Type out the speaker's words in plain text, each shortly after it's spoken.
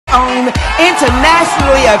own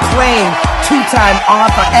internationally acclaimed two-time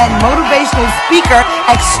author and motivational speaker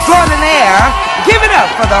extraordinaire. Give it up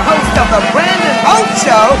for the host of the Brandon Holt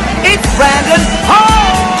Show. It's Brandon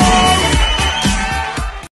Holt!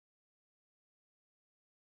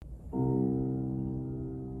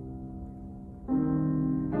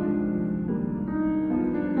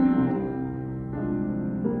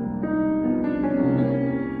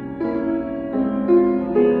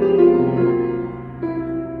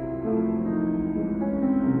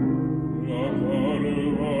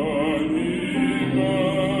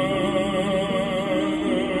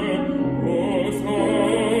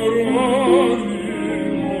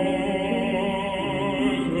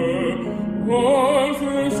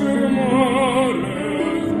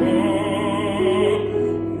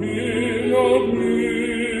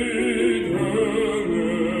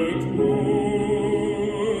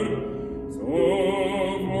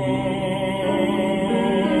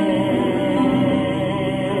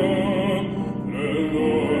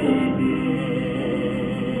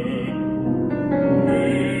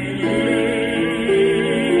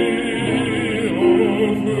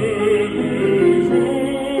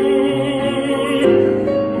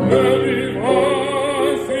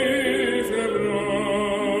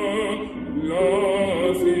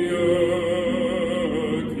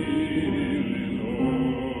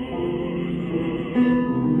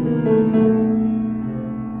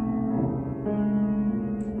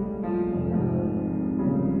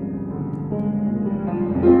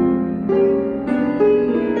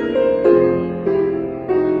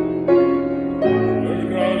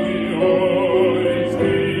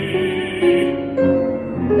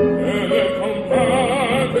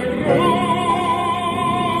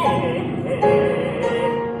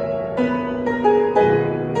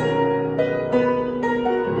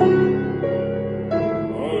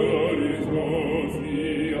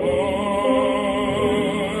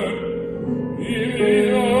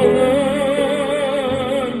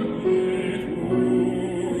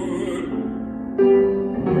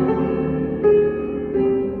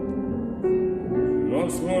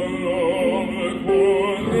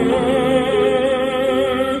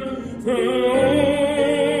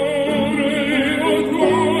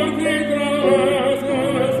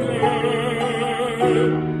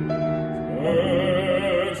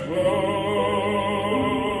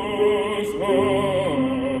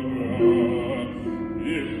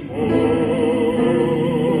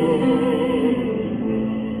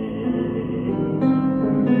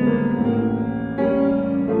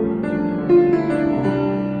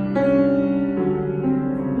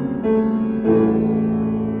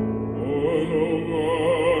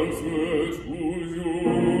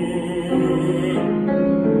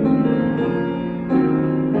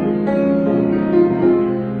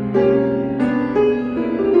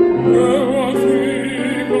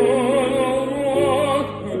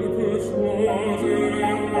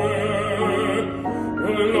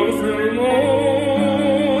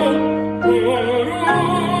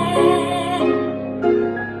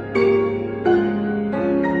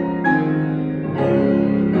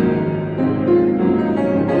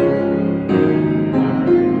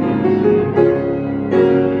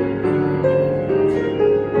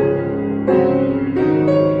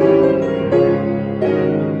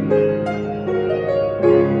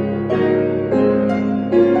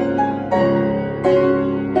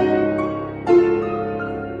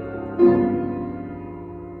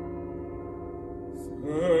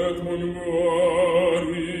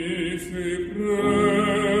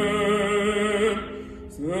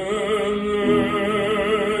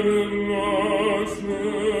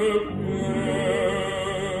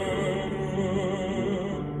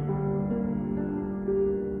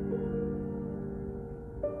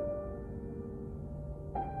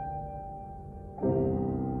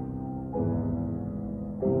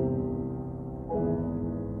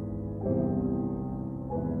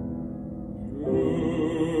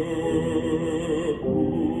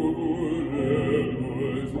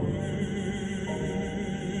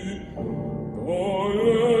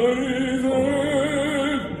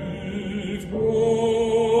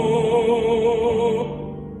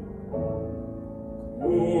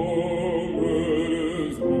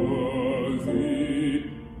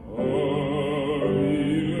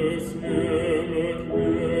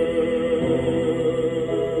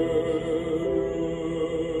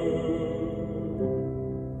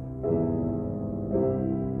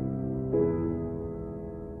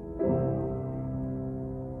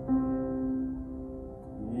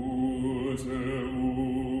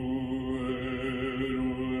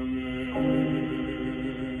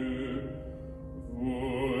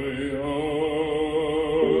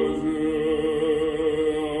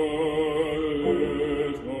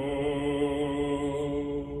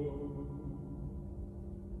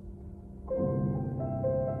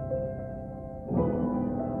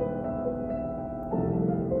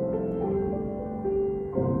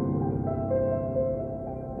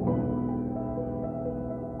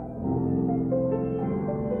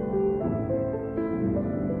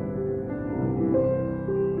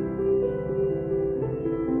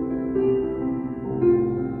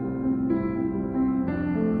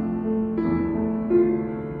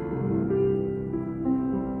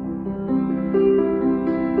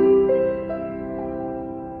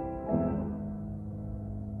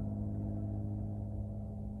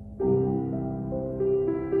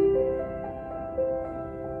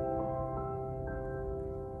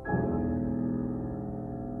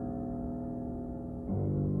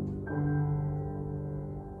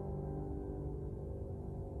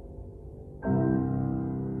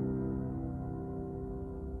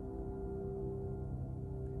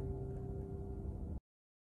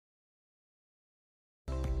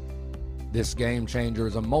 This game changer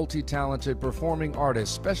is a multi-talented performing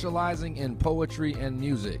artist specializing in poetry and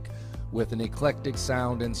music. With an eclectic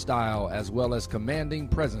sound and style, as well as commanding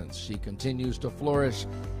presence, she continues to flourish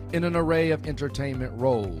in an array of entertainment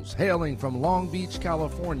roles. Hailing from Long Beach,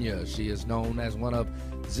 California, she is known as one of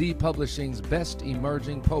Z Publishing's best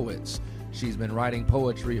emerging poets. She's been writing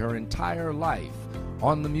poetry her entire life.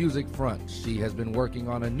 On the music front, she has been working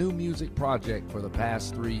on a new music project for the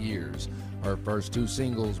past 3 years. Her first 2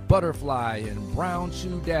 singles, Butterfly and Brown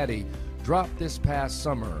Shoe Daddy, dropped this past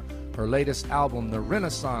summer. Her latest album, The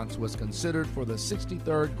Renaissance, was considered for the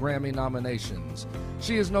 63rd Grammy nominations.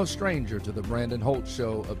 She is no stranger to The Brandon Holt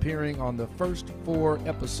Show, appearing on the first 4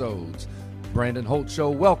 episodes. Brandon Holt Show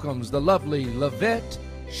welcomes the lovely Lavette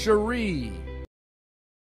Cherie.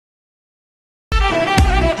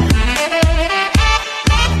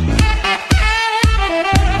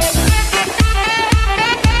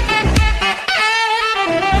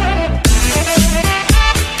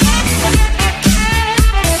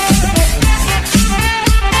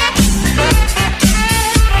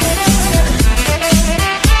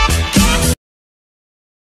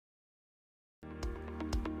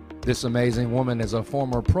 This amazing woman is a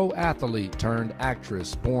former pro athlete turned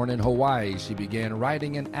actress. Born in Hawaii, she began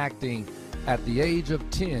writing and acting at the age of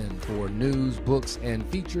 10 for news, books, and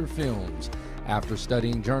feature films. After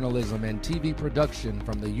studying journalism and TV production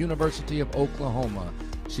from the University of Oklahoma,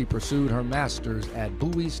 she pursued her master's at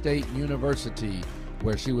Bowie State University,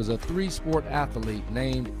 where she was a 3-sport athlete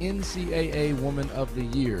named NCAA Woman of the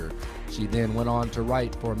Year. She then went on to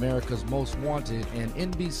write for America's Most Wanted and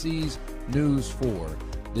NBC's News 4.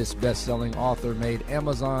 This best-selling author made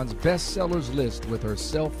Amazon's bestsellers list with her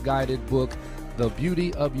self-guided book, The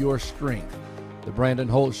Beauty of Your Strength. The Brandon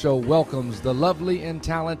Holt Show welcomes the lovely and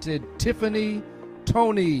talented Tiffany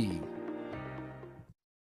Tony.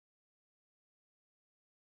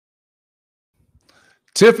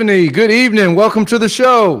 Tiffany, good evening. Welcome to the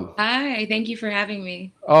show. Hi, thank you for having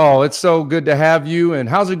me. Oh, it's so good to have you. And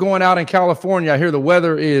how's it going out in California? I hear the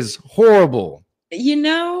weather is horrible. You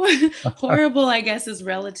know, horrible, I guess, is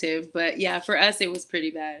relative. But yeah, for us, it was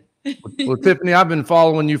pretty bad. Well, Tiffany, I've been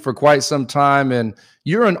following you for quite some time, and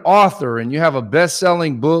you're an author and you have a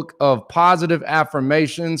best-selling book of positive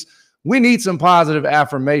affirmations. We need some positive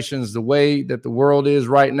affirmations the way that the world is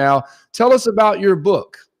right now. Tell us about your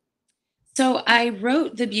book. So I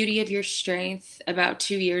wrote The Beauty of Your Strength about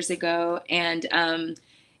 2 years ago, and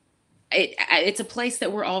it's a place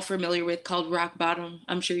that we're all familiar with called rock bottom.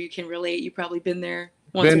 I'm sure you can relate. You've probably been there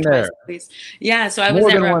once or twice at least. Yeah, so I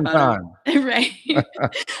was at rock bottom. Right.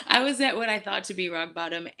 I was at what I thought to be rock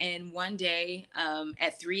bottom, and one day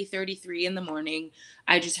at 3:33 in the morning,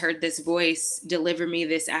 I just heard this voice deliver me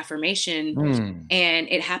this affirmation, and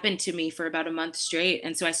it happened to me for about a month straight.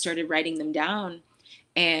 And so I started writing them down,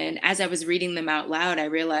 and as I was reading them out loud, I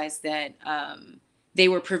realized that they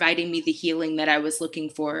were providing me the healing that I was looking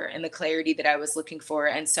for and the clarity that I was looking for.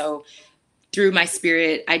 And so through my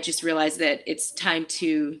spirit, I just realized that it's time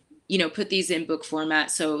to, put these in book format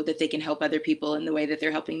so that they can help other people in the way that they're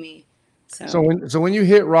helping me. So when you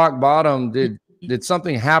hit rock bottom, did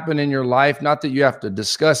something happen in your life? Not that you have to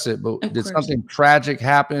discuss it, but did something tragic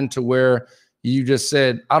happen to where you just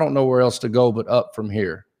said, I don't know where else to go but up from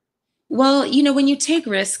here? Well, when you take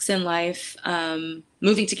risks in life,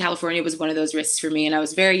 moving to California was one of those risks for me. And I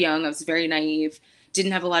was very young. I was very naive,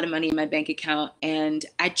 didn't have a lot of money in my bank account. And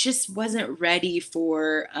I just wasn't ready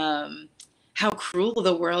for how cruel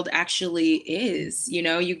the world actually is.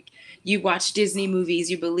 You watch Disney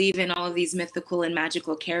movies, you believe in all of these mythical and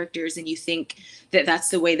magical characters, and you think that that's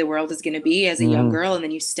the way the world is going to be as a young girl. And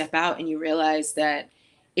then you step out and you realize that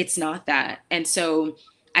it's not that. And so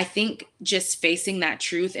I think just facing that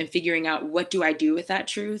truth and figuring out what do I do with that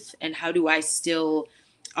truth and how do I still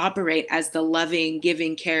operate as the loving,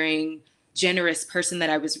 giving, caring, generous person that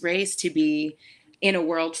I was raised to be in a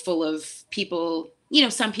world full of people,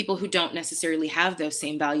 some people who don't necessarily have those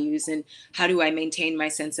same values, and how do I maintain my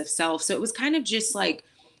sense of self? So it was kind of just like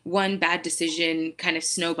one bad decision kind of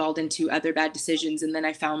snowballed into other bad decisions. And then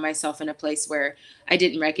I found myself in a place where I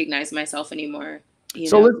didn't recognize myself anymore.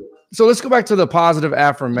 So let's go back to the positive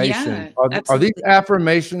affirmation. Are these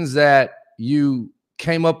affirmations that you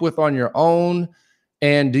came up with on your own?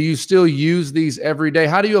 And do you still use these every day?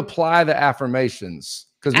 How do you apply the affirmations?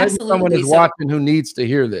 Because maybe someone is watching who needs to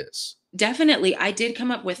hear this. Definitely. I did come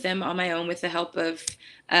up with them on my own with the help of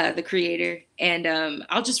the creator. And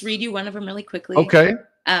I'll just read you one of them really quickly. Okay.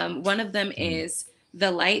 One of them is, the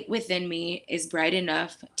light within me is bright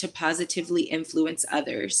enough to positively influence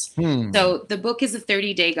others. So the book is a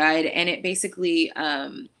 30-day guide, and it basically,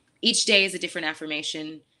 each day is a different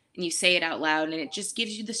affirmation. and you say it out loud, and it just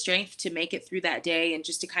gives you the strength to make it through that day and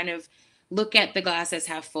just to kind of look at the glass as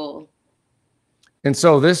half full. And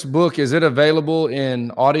so this book, is it available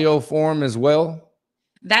in audio form as well?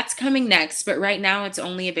 That's coming next, but right now it's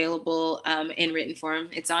only available in written form.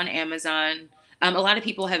 It's on Amazon. A lot of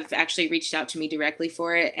people have actually reached out to me directly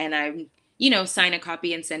for it, and I'm, sign a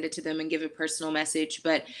copy and send it to them and give a personal message.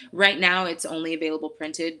 But right now it's only available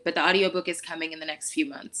printed, but the audiobook is coming in the next few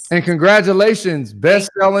months. And congratulations,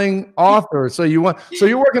 best-selling author. So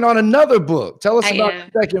you're working on another book. Tell us about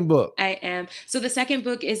the second book. I am. So the second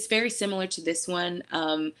book is very similar to this one.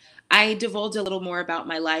 I divulge a little more about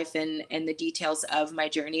my life and the details of my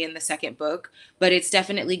journey in the second book, but it's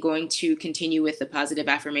definitely going to continue with the positive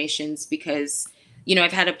affirmations because,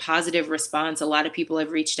 I've had a positive response. A lot of people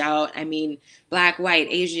have reached out. I mean, Black, white,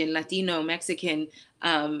 Asian, Latino, Mexican,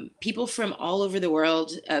 people from all over the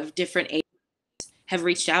world of different ages have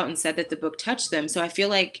reached out and said that the book touched them. So I feel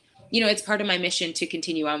like, it's part of my mission to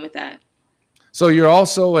continue on with that. So you're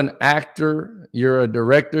also an actor, you're a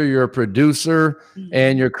director, you're a producer,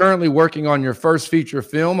 and you're currently working on your first feature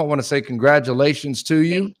film. I want to say congratulations to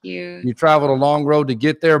you. Thank you. You traveled a long road to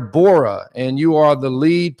get there, Bora, and you are the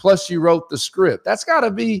lead, plus you wrote the script. That's got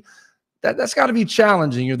to be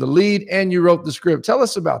challenging. You're the lead and you wrote the script. Tell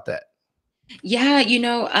us about that. Yeah,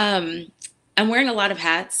 I'm wearing a lot of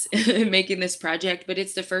hats making this project, but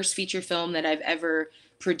it's the first feature film that I've ever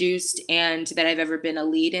produced and that I've ever been a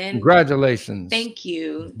lead in. Congratulations. Thank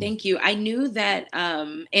you. Thank you. I knew that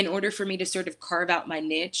in order for me to sort of carve out my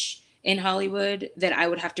niche in Hollywood, that I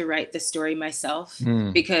would have to write the story myself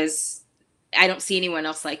because I don't see anyone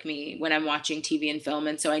else like me when I'm watching TV and film.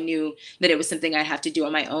 And so I knew that it was something I'd have to do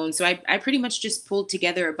on my own. So I pretty much just pulled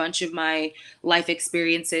together a bunch of my life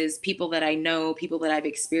experiences, people that I know, people that I've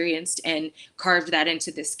experienced, and carved that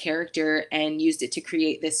into this character and used it to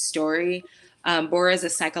create this story. Bora is a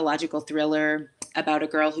psychological thriller about a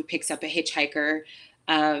girl who picks up a hitchhiker.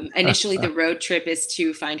 Initially, the road trip is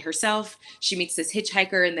to find herself. She meets this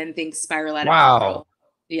hitchhiker, and then things spiral out of control.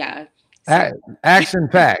 Yeah. So,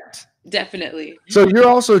 action-packed. Definitely. So you're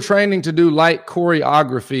also training to do light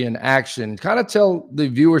choreography and action. Kind of tell the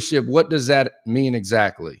viewership, what does that mean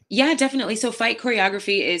exactly? Yeah, definitely. So fight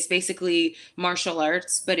choreography is basically martial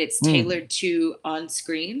arts, but it's tailored to on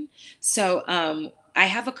screen. So I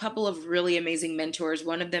have a couple of really amazing mentors.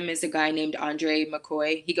 One of them is a guy named Andre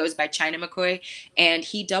McCoy. He goes by China McCoy, and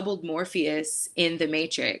he doubled Morpheus in The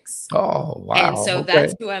Matrix. Oh, wow. And so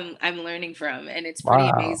that's who I'm learning from, and it's pretty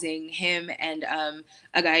amazing. Him and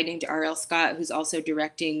a guy named R.L. Scott, who's also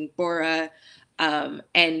directing Bora.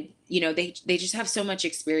 And they just have so much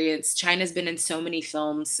experience. China's been in so many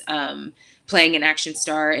films, playing an action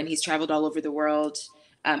star, and he's traveled all over the world.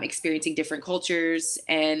 Experiencing different cultures,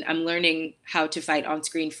 and I'm learning how to fight on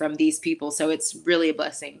screen from these people. So it's really a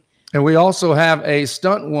blessing. And we also have a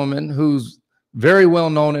stunt woman who's very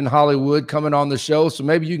well known in Hollywood coming on the show. So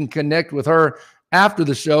maybe you can connect with her after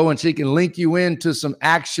the show and she can link you into some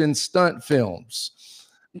action stunt films.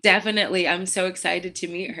 Definitely. I'm so excited to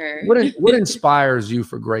meet her. What inspires you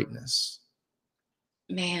for greatness?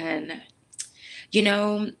 Man,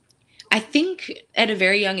 I think at a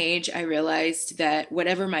very young age, I realized that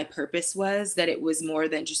whatever my purpose was, that it was more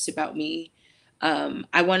than just about me.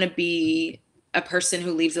 I want to be a person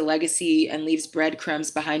who leaves a legacy and leaves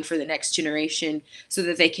breadcrumbs behind for the next generation so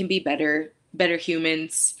that they can be better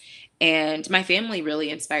humans. And my family really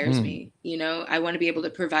inspires me. I want to be able to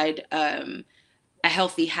provide a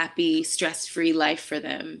healthy, happy, stress-free life for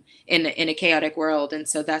them in a chaotic world. And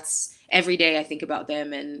so that's every day I think about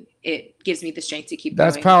them, and it gives me the strength to keep going.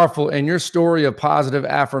 That's powerful. And your story of positive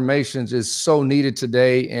affirmations is so needed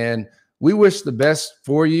today. And we wish the best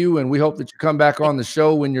for you. And we hope that you come back on the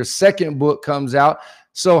show when your second book comes out.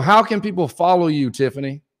 So how can people follow you,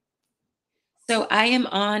 Tiffany? So I am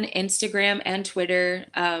on Instagram and Twitter.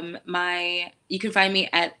 You can find me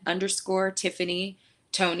at _Tiffany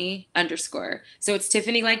Tony _ So it's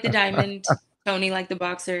Tiffany like the diamond, Tony like the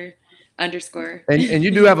boxer _ And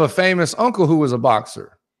you do have a famous uncle who was a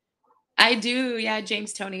boxer. I do. Yeah.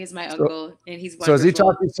 James Tony is my uncle, and he's wonderful. So has he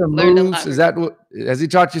taught you some moves? Has he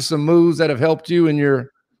taught you some moves that have helped you in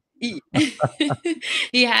your? He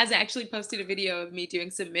has actually posted a video of me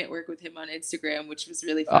doing some mitt work with him on Instagram, which was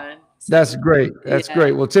really fun. That's great. That's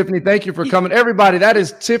great. Well, Tiffany, thank you for coming. Everybody, that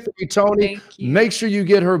is Tiffany Tony. Make sure you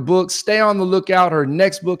get her book. Stay on the lookout. Her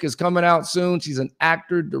next book is coming out soon. She's an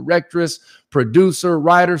actor, directress, producer,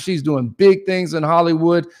 writer. She's doing big things in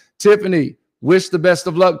Hollywood. Tiffany, wish the best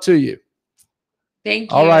of luck to you.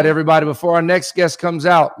 Thank you. All right, everybody, before our next guest comes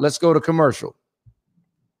out, let's go to commercial.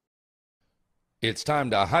 It's time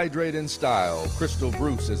to hydrate in style. Crystal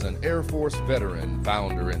Bruce is an Air Force veteran,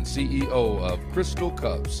 founder and CEO of Crystal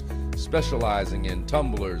Cups, specializing in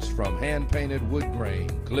tumblers from hand-painted wood grain,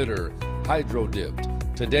 glitter, hydro-dipped.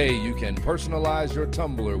 Today, you can personalize your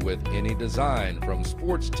tumbler with any design, from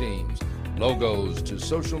sports teams, logos to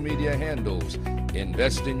social media handles.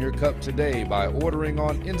 Invest in your cup today by ordering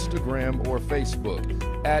on Instagram or Facebook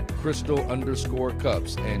at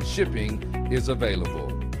Crystal_Cups, and shipping is available.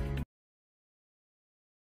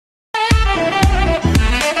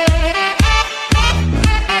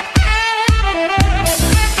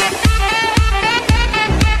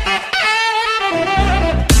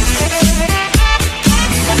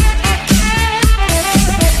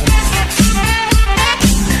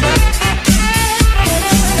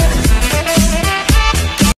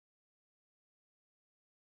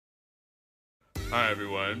 Hi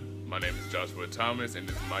everyone, my name is Joshua Thomas, and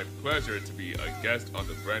it's my pleasure to be a guest on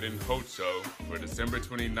the Brandon Holt Show for December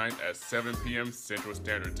 29th at 7 p.m. Central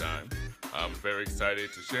Standard Time. I'm very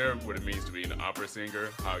excited to share what it means to be an opera singer,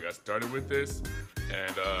 how I got started with this,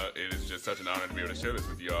 and it is just such an honor to be able to share this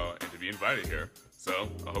with y'all and to be invited here. So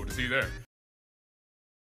I hope to see you there.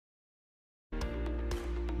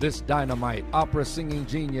 This dynamite opera singing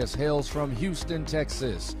genius hails from Houston,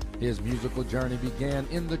 Texas. His musical journey began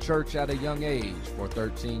in the church at a young age. For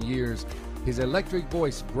 13 years, his electric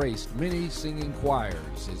voice graced many singing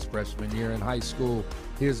choirs. His freshman year in high school,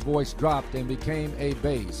 his voice dropped and became a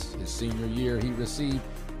bass. His senior year, he received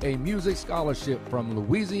a music scholarship from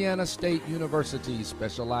Louisiana State University,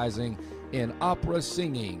 specializing in opera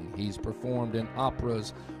singing. He's performed in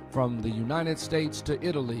operas from the United States to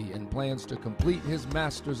Italy and plans to complete his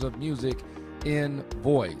Masters of Music in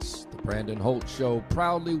Voice. The Brandon Holt Show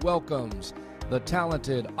proudly welcomes the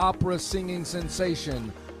talented opera singing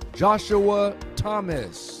sensation, Joshua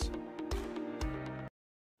Thomas.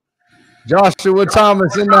 Joshua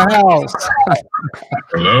Thomas in the house.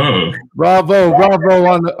 Hello. Bravo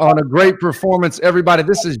on a great performance, everybody.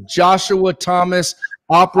 This is Joshua Thomas,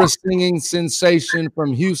 opera singing sensation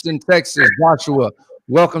from Houston, Texas. Joshua,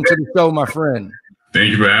 welcome to the show, my friend.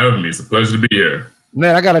 Thank you for having me. It's a pleasure to be here.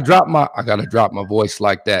 Man, I gotta drop my voice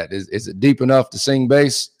like that. Is it deep enough to sing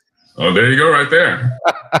bass? Oh, there you go, right there.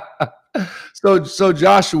 So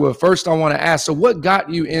Joshua, first I want to ask, so what got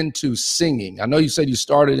you into singing? I know you said you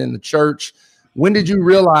started in the church. When did you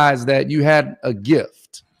realize that you had a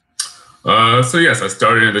gift? So yes, I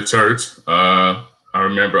started in the church. I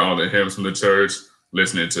remember all the hymns from the church,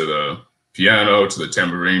 listening to the piano, to the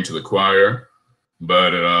tambourine, to the choir.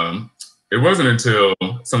 But it wasn't until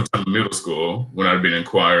sometime in middle school, when I'd been in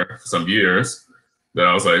choir for some years, that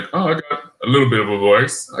I was like, oh, I got a little bit of a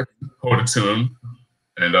voice. I can hold a tune.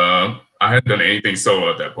 And I hadn't done anything solo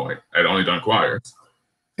at that point. I'd only done choirs.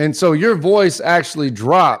 And so your voice actually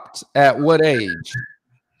dropped at what age?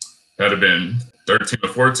 That'd have been 13 or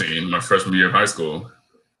 14, my freshman year of high school.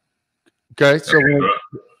 Okay,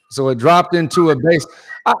 so it dropped into a bass.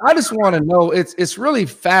 I just want to know, it's really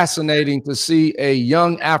fascinating to see a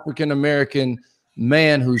young African-American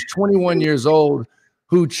man who's 21 years old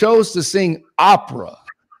who chose to sing opera.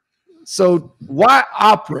 So why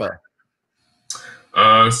opera?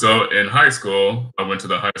 So in high school, I went to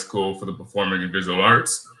the High School for the Performing and Visual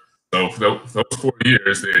Arts. So for those 4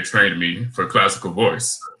 years, they had trained me for classical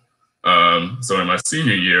voice. So in my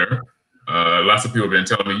senior year, lots of people have been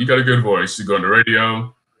telling me, you got a good voice, you should go into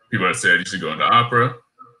radio. People have said you should go into opera.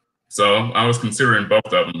 So I was considering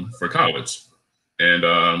both of them for college. And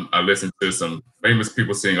I listened to some famous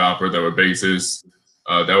people sing opera that were bassists,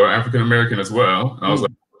 that were African-American as well. And I was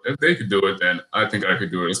like, if they could do it, then I think I could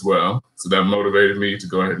do it as well. So that motivated me to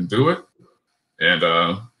go ahead and do it. And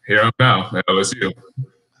here I'm now at LSU.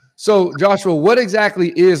 So Joshua, what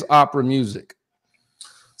exactly is opera music?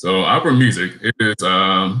 So opera music is,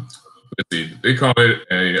 let's see, they call it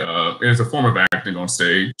it's a form of acting on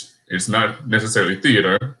stage. It's not necessarily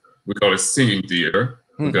theater. We call it singing theater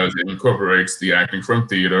because it incorporates the acting from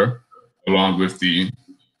theater along with the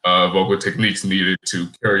vocal techniques needed to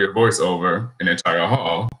carry your voice over an entire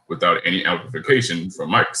hall without any amplification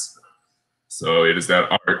from mics. So it is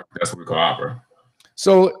that art. That's what we call opera.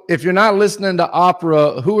 So if you're not listening to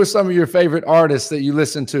opera, who are some of your favorite artists that you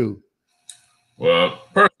listen to? Well,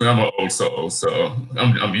 personally, I'm an old soul. So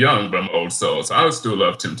I'm young, but I'm an old soul. So I still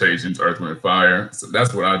love Temptations, Earth, Wind, Fire. So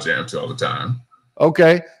that's what I jam to all the time.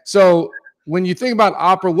 Okay. So when you think about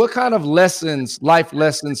opera, what kind of life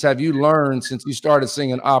lessons have you learned since you started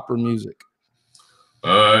singing opera music?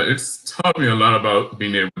 It's taught me a lot about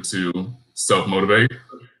being able to self-motivate.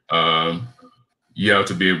 You have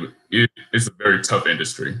to be able, it's a very tough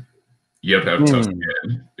industry. You have to have tough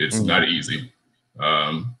skin. It's not easy.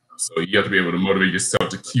 So you have to be able to motivate yourself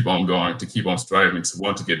to keep on going, to keep on striving, to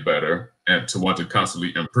want to get better, and to want to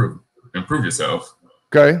constantly improve yourself.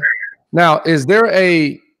 Okay. Now, is there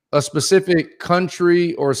a specific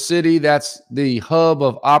country or city that's the hub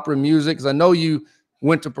of opera music? Because I know you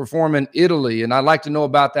went to perform in Italy, and I'd like to know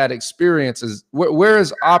about that experience. Where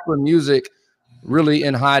is opera music really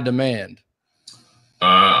in high demand?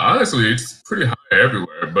 Honestly, it's pretty high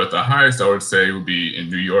everywhere, but the highest I would say would be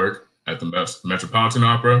in New York at the Metropolitan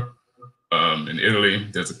Opera. In Italy,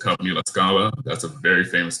 there's a company, La Scala. That's a very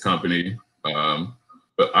famous company.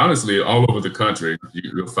 But honestly, all over the country,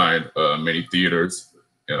 you'll find many theaters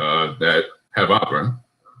that have opera.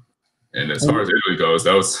 And as far as Italy goes,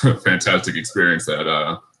 that was a fantastic experience that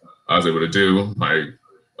I was able to do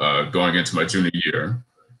going into my junior year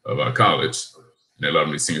of college. And they allowed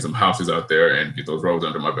me to sing some houses out there and get those roles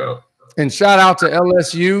under my belt. And shout out to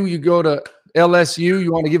LSU. You go to LSU.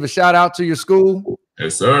 You want to give a shout out to your school?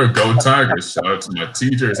 Yes, sir. Go Tigers. Shout out to my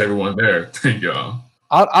teachers, everyone there. Thank y'all.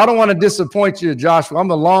 I don't want to disappoint you, Joshua.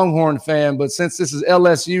 I'm a Longhorn fan, but since this is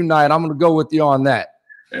LSU night, I'm going to go with you on that.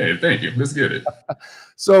 Hey, thank you. Let's get it.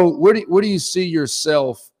 So where do you see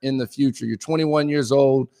yourself in the future? You're 21 years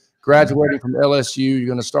old, graduating from LSU. You're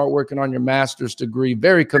going to start working on your master's degree.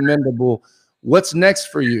 Very commendable. What's next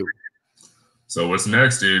for you? So what's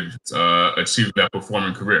next is achieving that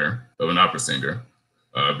performing career of an opera singer,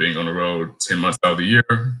 being on the road 10 months out of the year,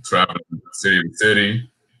 traveling city to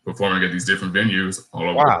city, performing at these different venues all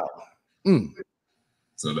over. Wow.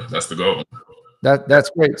 So that's the goal. That's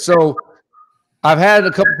great. So I've had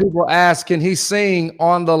a couple people ask, can he sing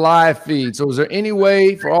on the live feed? So is there any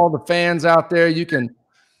way for all the fans out there you can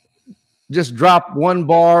just drop one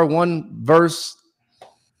bar, one verse?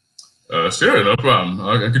 Sure, no problem.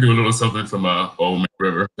 I can do a little something from Old Man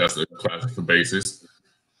River. That's a classic for basses.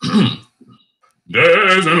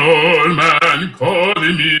 There's an old man called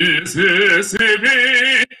the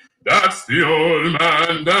Mississippi. That's the old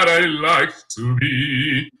man that I like to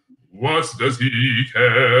be. What does he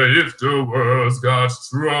care if the world's got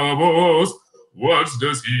troubles? What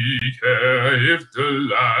does he care if the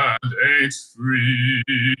land ain't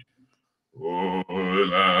free? Old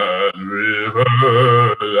Man River,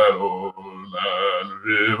 that old man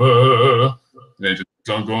river. And they just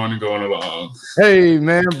keep going and going along. Hey,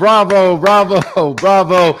 man, bravo, bravo,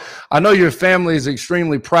 bravo. I know your family is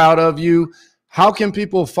extremely proud of you. How can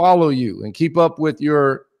people follow you and keep up with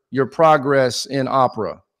your progress in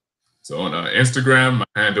opera? So on Instagram, my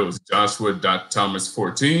handle is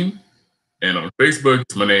joshua.thomas14. And on Facebook,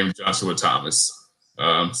 my name is Joshua Thomas.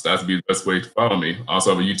 So that'd be the best way to follow me. Also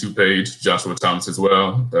have a YouTube page, Joshua Thomas as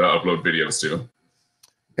well, that I upload videos to.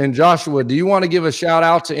 And Joshua, do you want to give a shout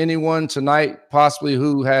out to anyone tonight, possibly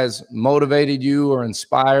who has motivated you or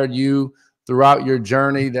inspired you throughout your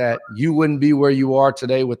journey that you wouldn't be where you are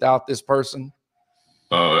today without this person?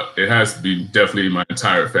 It has to be definitely my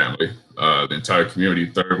entire family, the entire community,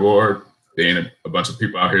 Third Ward. They ain't a bunch of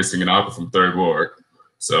people out here singing opera from Third Ward.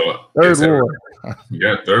 So Third Ward.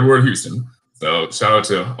 Yeah, Third Ward, Houston. So shout out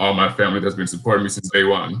to all my family that's been supporting me since day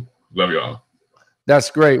one. Love y'all.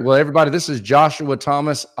 That's great. Well, everybody, this is Joshua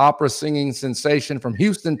Thomas, opera singing sensation from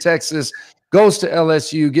Houston, Texas, goes to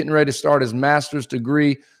LSU, getting ready to start his master's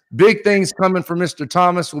degree. Big things coming for Mr.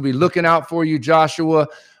 Thomas. We'll be looking out for you, Joshua.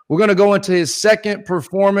 We're going to go into his second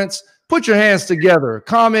performance. Put your hands together.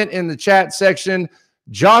 Comment in the chat section,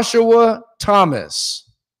 Joshua Thomas.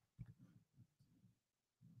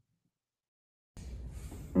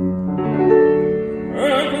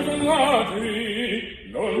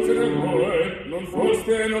 Non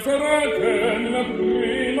foste, non sarete né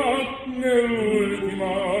prima né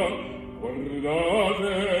l'ultima,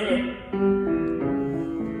 guardate.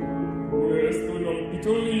 Questo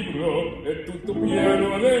nobile libro è tutto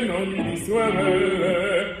pieno di nomi di sue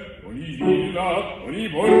belle. Ogni villa, ogni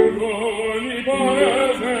borgo, ogni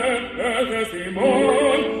paese è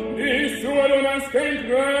testimon di sue donnesche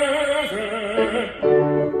imprese.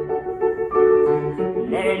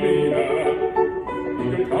 La mia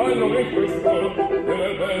Callo è questo,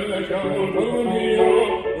 delle belle che amo per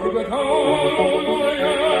mio, perché callo è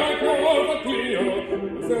che ho fatt'io,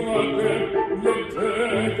 se vate,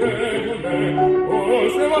 leggete con me, oh,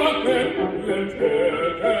 se vate,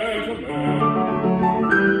 leggete con me.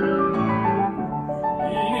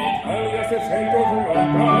 In Italia 630,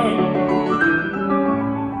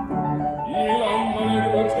 in Lamma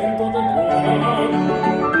 231,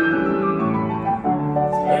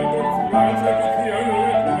 sento in Francia che chiano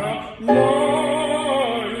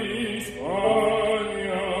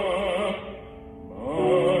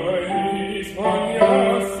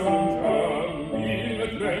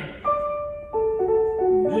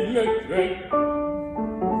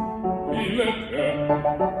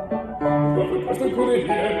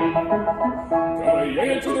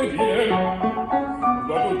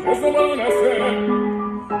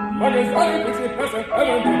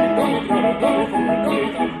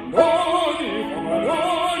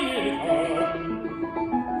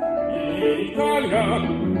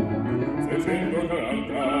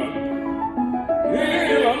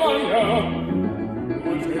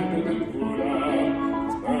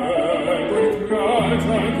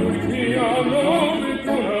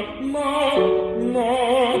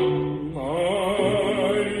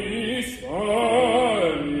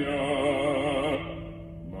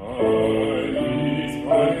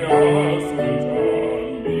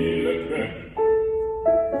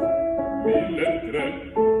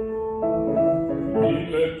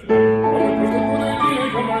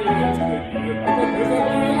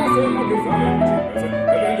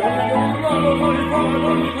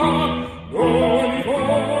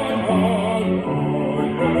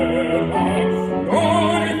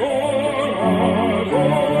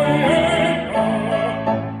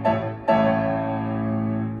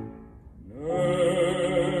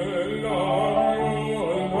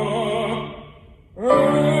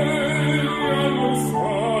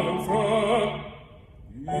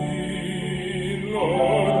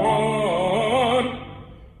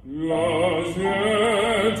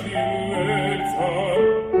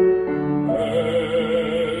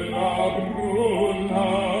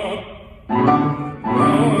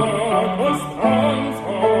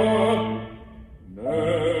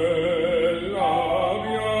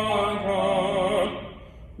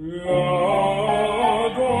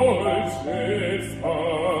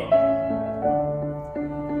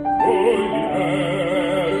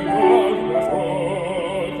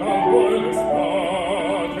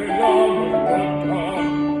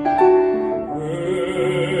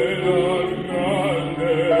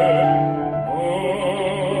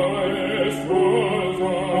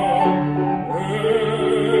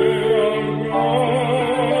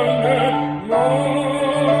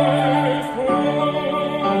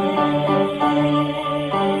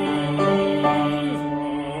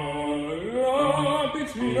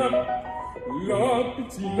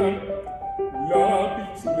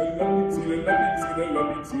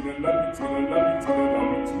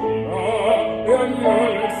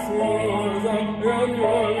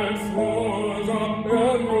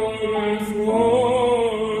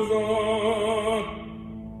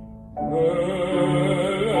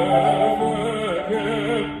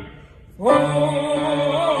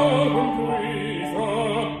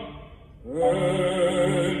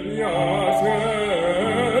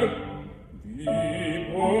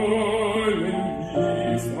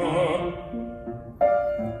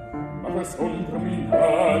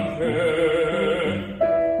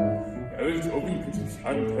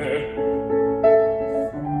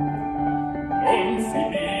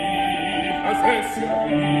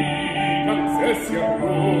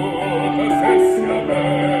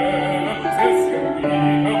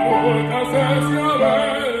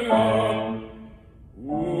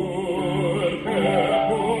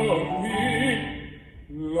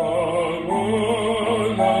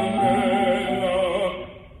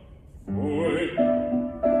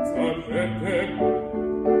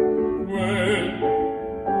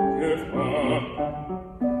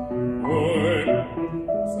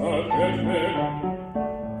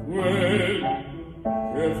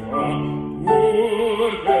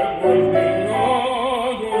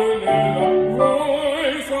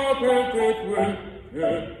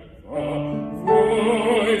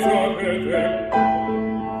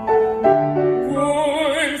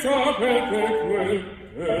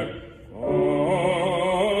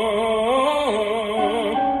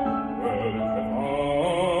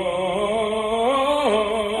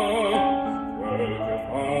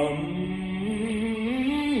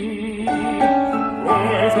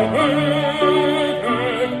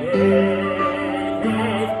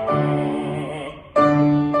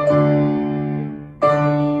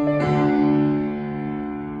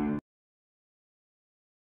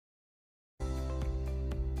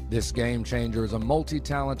This game changer is a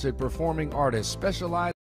multi-talented performing artist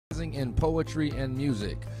specializing in poetry and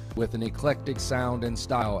music. With an eclectic sound and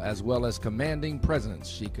style as well as commanding presence,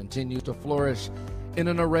 she continues to flourish in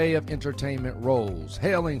an array of entertainment roles.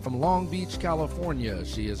 Hailing from Long Beach, California,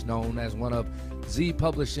 she is known as one of Z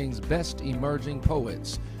Publishing's best emerging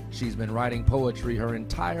poets. She's been writing poetry her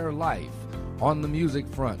entire life. On the music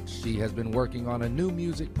front, she has been working on a new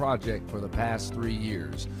music project for the past 3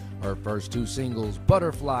 years. Her first 2 singles,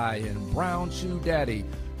 Butterfly and Brown Shoe Daddy,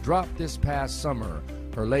 dropped this past summer.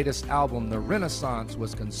 Her latest album, The Renaissance,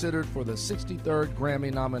 was considered for the 63rd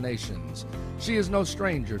Grammy nominations. She is no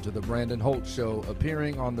stranger to The Brandon Holt Show,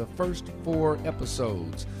 appearing on the first 4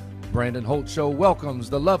 episodes. Brandon Holt Show welcomes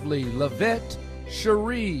the lovely Lavette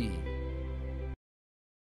Cherie.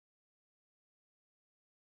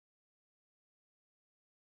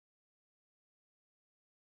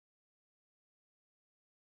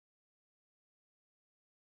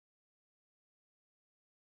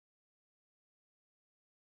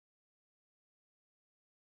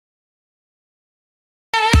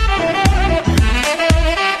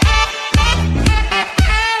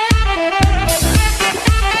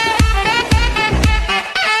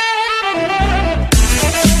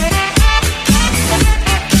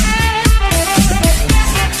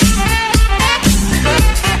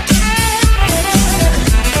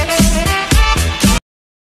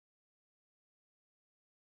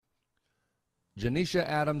 Janeshia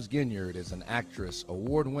Adams-Gynard is an actress,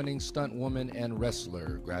 award-winning stunt woman, and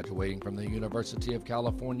wrestler, graduating from the University of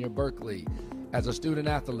California, Berkeley. As a student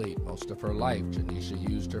athlete, most of her life, Janeshia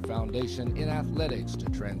used her foundation in athletics to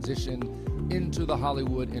transition into the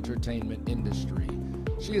Hollywood entertainment industry.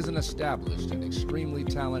 She is an established and extremely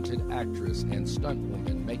talented actress and stunt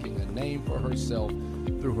woman, making a name for herself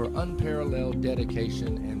through her unparalleled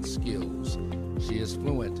dedication and skills. She is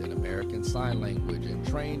fluent in American Sign Language and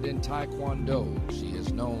trained in Taekwondo. She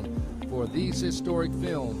is known for these historic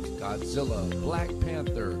films, Godzilla, Black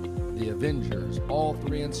Panther, The Avengers, all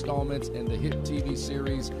 3 installments in the hit TV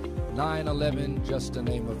series 9/11, just to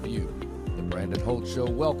name a few. The Brandon Holt Show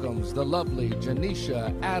welcomes the lovely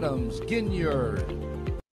Janeshia Adams-Gynard.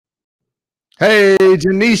 Hey,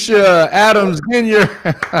 Janeshia Adams-Gynard.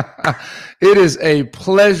 It is a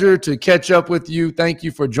pleasure to catch up with you. Thank you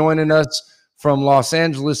for joining us from Los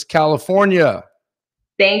Angeles, California.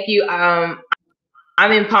 Thank you. I'm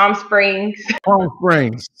in Palm Springs. Palm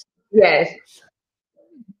Springs. Yes.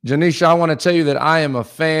 Janeshia, I want to tell you that I am a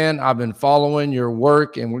fan. I've been following your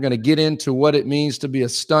work, and we're going to get into what it means to be a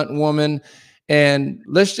stunt woman. And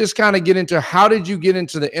let's just kind of get into, how did you get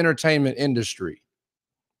into the entertainment industry?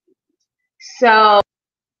 So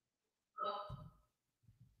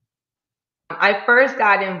I first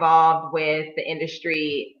got involved with the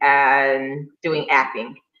industry and doing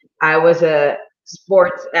acting. I was a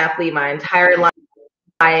sports athlete my entire life.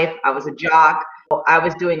 I was a jock. I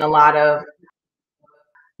was doing a lot of,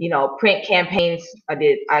 print campaigns.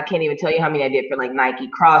 I can't even tell you how many I did for like Nike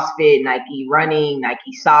CrossFit, Nike running,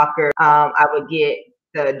 Nike soccer. I would get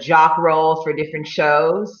the jock roles for different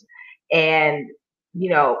shows. And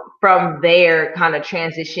from there kind of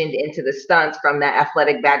transitioned into the stunts from that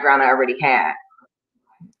athletic background I already had.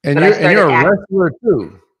 And you're a wrestler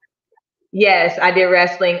too. Yes, I did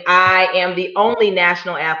wrestling. I am the only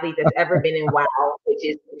national athlete that's ever been in WOW, which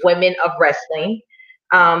is Women of Wrestling,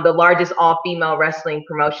 the largest all-female wrestling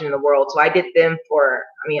promotion in the world. So I did them for,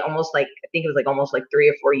 almost like 3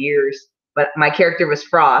 or 4 years, but my character was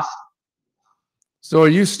Frost. So are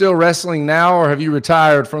you still wrestling now, or have you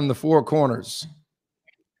retired from the 4 corners?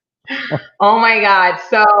 Oh my God.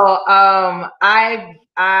 So I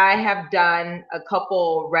have done a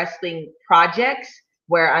couple wrestling projects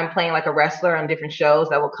where I'm playing like a wrestler on different shows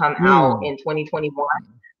that will come out in 2021,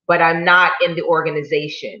 but I'm not in the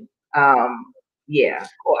organization. Yeah.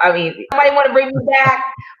 Somebody want to bring me back,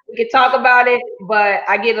 we could talk about it, but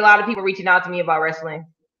I get a lot of people reaching out to me about wrestling.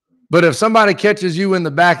 But if somebody catches you in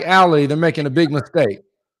the back alley, they're making a big mistake.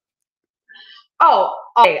 Oh,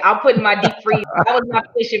 okay. I'll put in my deep freeze. That was my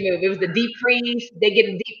finishing move. It was the deep freeze. They get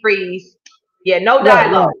a deep freeze. Yeah, no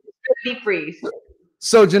dialogue. Right. Deep freeze.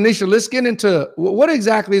 So, Janeshia, let's get into what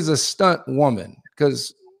exactly is a stunt woman?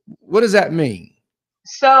 Because what does that mean?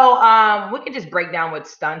 So, we can just break down what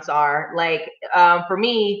stunts are. Like, for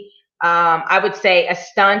me, I would say a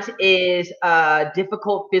stunt is a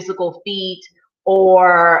difficult physical feat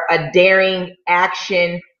or a daring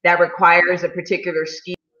action that requires a particular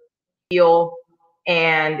skill,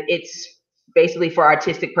 and it's basically for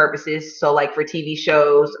artistic purposes. So like for TV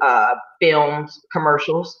shows, films,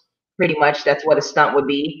 commercials, pretty much that's what a stunt would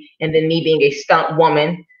be. And then me being a stunt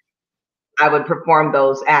woman, I would perform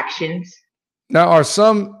those actions. Now, are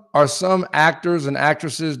some actors and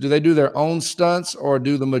actresses, do they do their own stunts, or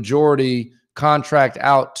do the majority contract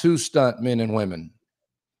out to stunt men and women?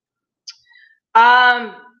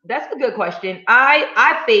 That's a good question.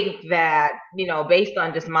 I think that, based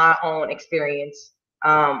on just my own experience,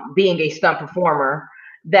 being a stunt performer,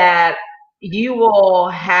 that you will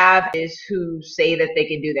have is who say that they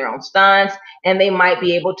can do their own stunts and they might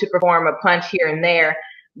be able to perform a punch here and there.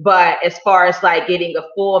 But as far as like getting a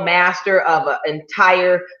full master of an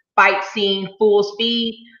entire fight scene full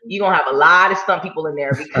speed, you're gonna have a lot of stunt people in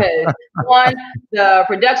there because one, the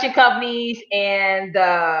production companies and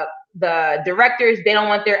the directors, they don't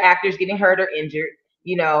want their actors getting hurt or injured,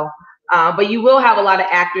 you know. But you will have a lot of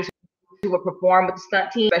actors who will perform with the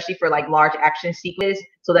stunt team, especially for like large action sequences,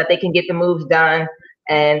 so that they can get the moves done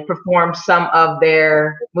and perform some of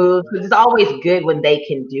their moves. Because it's always good when they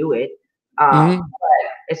can do it. But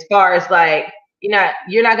as far as like,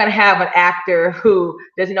 you're not gonna have an actor who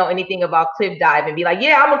doesn't know anything about cliff dive and be like,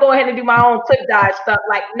 yeah, I'm gonna go ahead and do my own cliff dive stuff.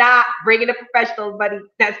 Like, nah, bring in a professional, buddy.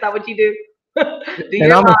 That's not what you do.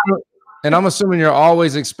 And I'm assuming you're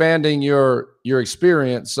always expanding your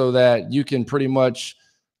experience so that you can pretty much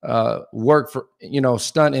work for,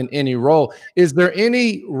 stunt in any role. Is there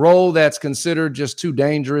any role that's considered just too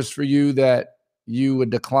dangerous for you that you would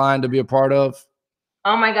decline to be a part of?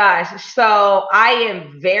 Oh my gosh. So I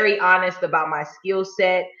am very honest about my skill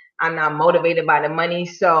set. I'm not motivated by the money.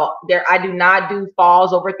 So I do not do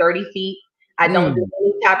falls over 30 feet. I don't do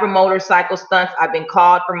any type of motorcycle stunts. I've been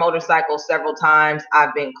called for motorcycles several times.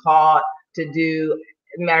 I've been called to do,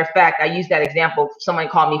 matter of fact, I use that example. Someone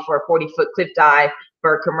called me for a 40-foot cliff dive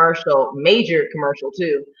for a commercial, major commercial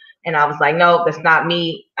too. And I was like, no, that's not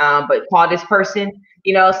me. But call this person.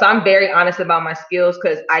 So I'm very honest about my skills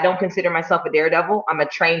because I don't consider myself a daredevil. I'm a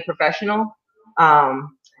trained professional.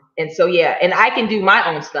 And so, yeah, and I can do my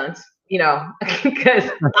own stunts, because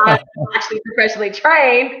I'm actually professionally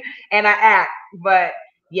trained and I act. But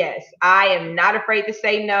yes, I am not afraid to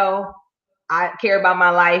say no. I care about my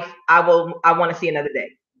life. I want to see another day.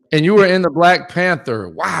 And you were in the Black Panther.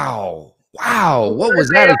 Wow. What was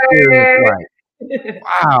that experience like?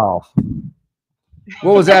 Wow.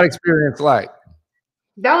 What was that experience like?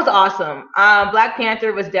 That was awesome. Black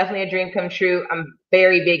Panther was definitely a dream come true. I'm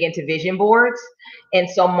very big into vision boards. And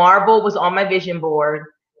so Marvel was on my vision board.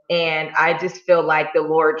 And I just feel like the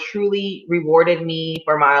Lord truly rewarded me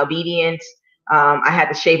for my obedience. I had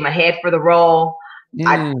to shave my head for the role.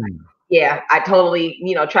 I totally,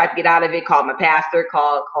 tried to get out of it, called my pastor,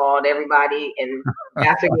 called everybody. And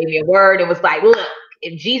pastor gave me a word. It was like, look,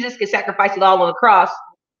 if Jesus could sacrifice it all on the cross,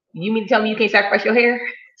 you mean to tell me you can't sacrifice your hair?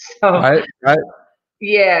 So, right.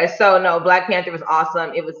 Yeah, so no, Black Panther was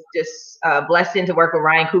awesome. It was just a blessing to work with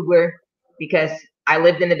Ryan Coogler because I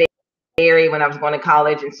lived in the Bay Area when I was going to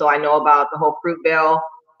college, and so I know about the whole Fruitvale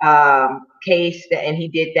case, and he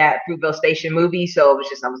did that Fruitvale Station movie. So I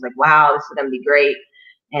was like, wow, this is gonna be great.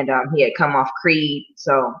 And he had come off Creed,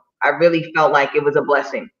 so I really felt like it was a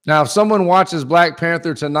blessing. Now, if someone watches Black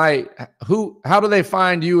Panther tonight, how do they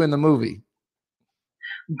find you in the movie?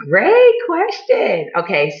 Great question.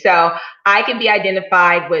 Okay, so I can be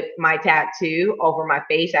identified with my tattoo over my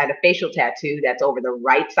face. I had a facial tattoo that's over the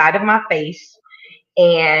right side of my face.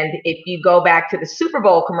 And if you go back to the Super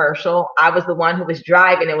Bowl commercial, I was the one who was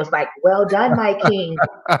driving. It was like, well done, my king.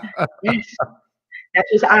 Yes, that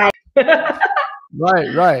was I.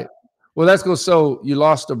 Right. Well, let's go. So you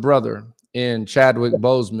lost a brother in Chadwick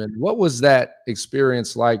Boseman. What was that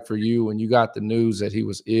experience like for you when you got the news that he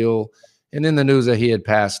was ill? And then the news that he had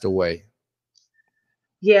passed away?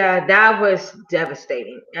 Yeah, that was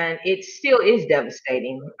devastating. And it still is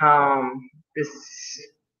devastating.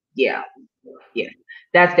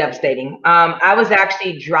 That's devastating. I was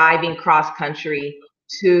actually driving cross country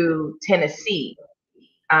to Tennessee.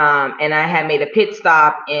 And I had made a pit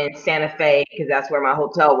stop in Santa Fe because that's where my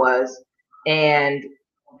hotel was. And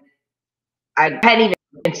I hadn't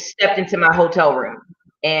even stepped into my hotel room.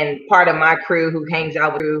 And part of my crew who hangs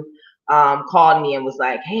out with you called me and was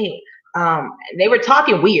like, hey, they were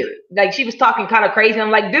talking weird. Like she was talking kind of crazy.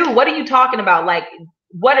 I'm like, dude, what are you talking about? Like,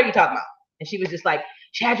 what are you talking about? And she was just like,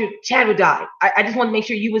 Chadwick died. I just want to make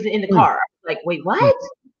sure you wasn't in the car. Like, wait, what?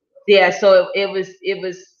 Yeah, so it was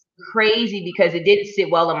crazy because it didn't sit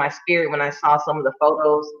well in my spirit when I saw some of the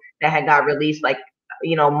photos that had got released like,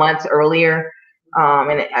 months earlier.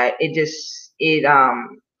 And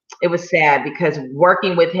it was sad because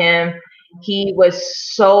working with him, he was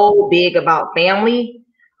so big about family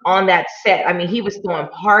on that set. I mean, he was throwing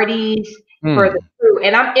parties for the crew.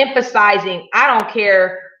 And I'm emphasizing, I don't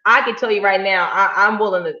care. I can tell you right now, I'm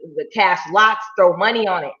willing to cast lots, throw money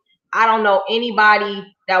on it. I don't know anybody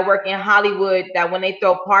that work in Hollywood that when they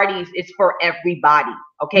throw parties, it's for everybody.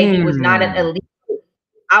 Okay. He was not an elite.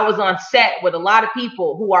 I was on set with a lot of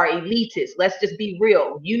people who are elitists. Let's just be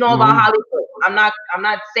real. About Hollywood. I'm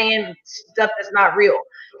not saying stuff that's not real.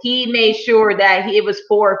 He made sure that it was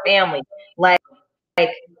for family. Like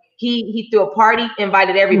he threw a party,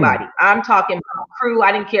 invited everybody. I'm talking about crew.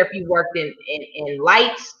 I didn't care if you worked in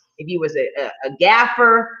lights, if you was a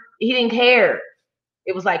gaffer. He didn't care.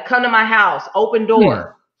 It was like, come to my house, open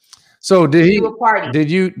door. So did do a party. Did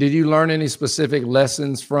you learn any specific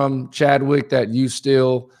lessons from Chadwick that you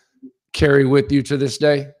still carry with you to this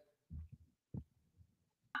day?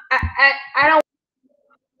 I don't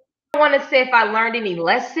want to say if I learned any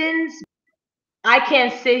lessons. I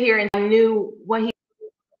can't sit here and knew what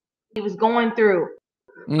he was going through.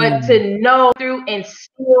 But to know through and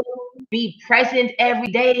still be present every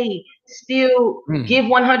day, still give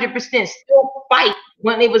 100%, still fight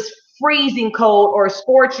when it was freezing cold or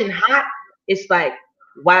scorching hot, it's like,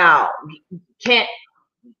 wow, can't,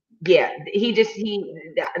 yeah, he's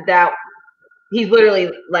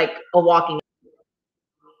literally like a walking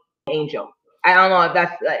angel. I don't know if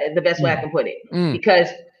that's the best way I can put it, because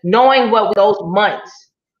knowing what those months,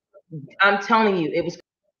 I'm telling you, it was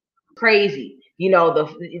crazy. You know, the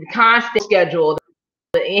constant schedule,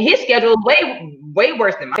 and his schedule is way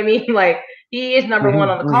worse than mine. I mean, like, he is number one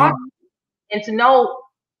on the call, and to know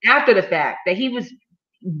after the fact that he was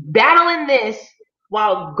battling this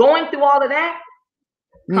while going through all of that,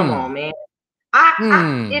 come on, man.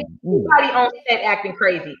 If anybody on set acting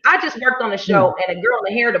crazy, I just worked on a show and a girl in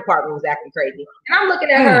the hair department was acting crazy, and I'm looking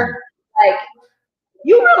at her like,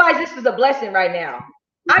 you realize this is a blessing right now.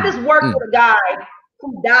 I just worked with a guy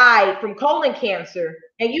who died from colon cancer,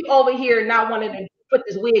 and you over here not wanting to put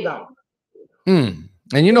this wig on.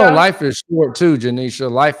 And you know, life is short too, Janeshia.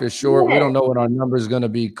 Life is short. We don't know what our number is going to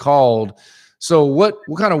be called. So what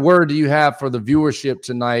kind of word do you have for the viewership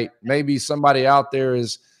tonight? Maybe somebody out there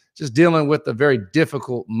is just dealing with a very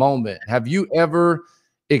difficult moment. Have you ever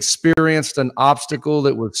experienced an obstacle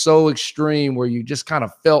that was so extreme where you just kind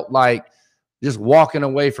of felt like just walking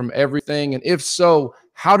away from everything? And if so,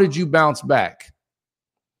 how did you bounce back?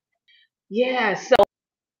 Yeah, so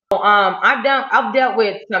I've dealt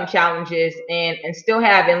with some challenges and still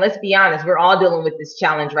have, and let's be honest, we're all dealing with this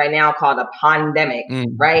challenge right now called a pandemic,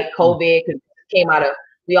 right? COVID, because it came out of,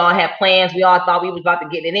 we all had plans, we all thought we was about to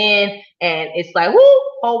get it in, and it's like, whoo,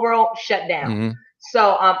 whole world shut down.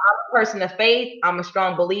 So I'm a person of faith. I'm a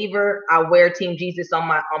strong believer. I wear Team Jesus on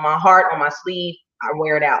my heart, on my sleeve. I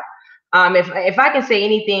wear it out. If I can say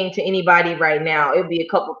anything to anybody right now, it would be a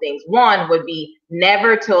couple things. One would be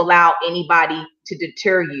never to allow anybody to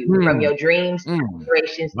deter you from your dreams,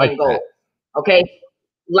 aspirations, and goals. Okay?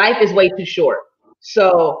 Life is way too short.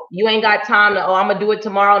 So you ain't got time to, I'm going to do it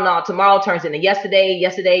tomorrow. No, tomorrow turns into yesterday.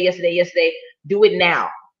 Do it now.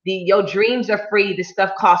 Your dreams are free. This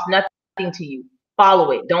stuff costs nothing to you.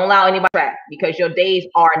 Follow it. Don't allow anybody to track, because your days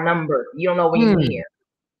are numbered. You don't know when you're here.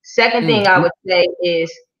 Second thing I would say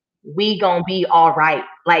is, we gonna be all right.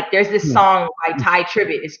 Like, there's this song by Ty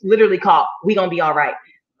Tribbett. It's literally called "We Gonna Be All Right."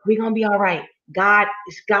 We gonna be all right. God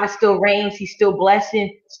still reigns. He's still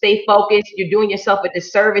blessing. Stay focused. You're doing yourself a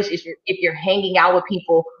disservice if you're hanging out with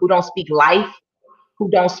people who don't speak life,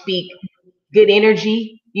 who don't speak good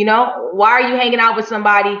energy. You know, why are you hanging out with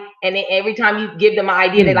somebody and then every time you give them an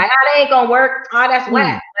idea, they're like, "Oh, that ain't gonna work. Oh, that's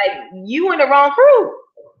whack." Like, you in the wrong crew.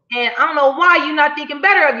 And I don't know why you're not thinking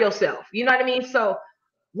better of yourself. You know what I mean? So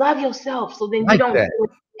love yourself, so then you don't do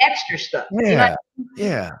extra stuff. Yeah, you know?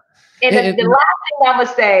 Yeah. And the last thing I'm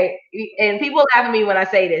gonna say, and people laugh at me when I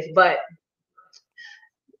say this, but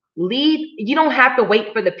leave. You don't have to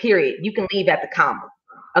wait for the period. You can leave at the comma.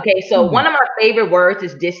 Okay, so one of my favorite words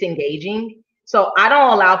is disengaging. So I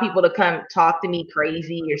don't allow people to come talk to me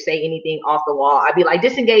crazy or say anything off the wall. I'd be like,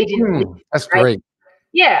 disengaging. That's great.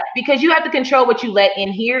 Yeah, because you have to control what you let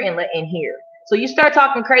in here and let in here. So you start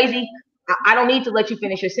talking crazy, I don't need to let you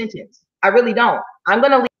finish your sentence. I really don't. I'm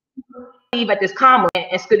going to leave at this comma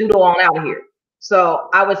and skedoodle on out of here. So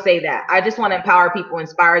I would say that. I just want to empower people,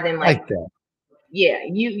 inspire them. Like that. Yeah,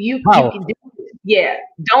 you can do it. Yeah,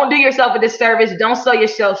 don't do yourself a disservice. Don't sell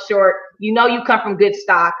yourself short. You know you come from good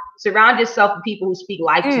stock. Surround yourself with people who speak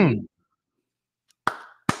life to you.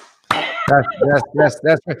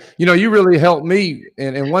 That's you know, you really helped me.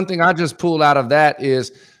 And one thing I just pulled out of that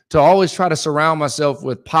is to always try to surround myself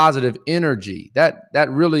with positive energy. That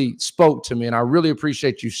really spoke to me, and I really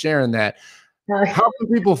appreciate you sharing that. How can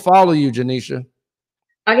people follow you, Janeshia?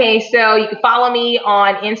 Okay, so you can follow me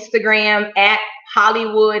on Instagram at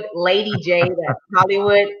Hollywood Lady J. That's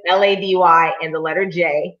Hollywood LADY and the letter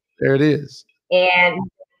J. There it is. And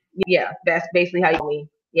yeah, that's basically how you mean.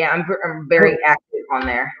 Yeah, I'm very active on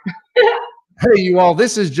there. Hey, you all,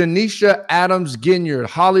 this is Janeshia Adams-Gynard,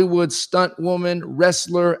 Hollywood stunt woman,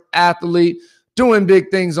 wrestler, athlete, doing big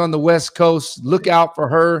things on the West Coast. Look out for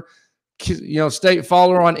her. You know,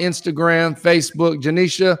 follow her on Instagram, Facebook.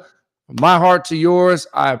 Janeshia, my heart to yours.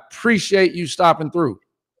 I appreciate you stopping through.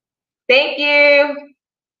 Thank you.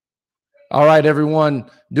 All right, everyone.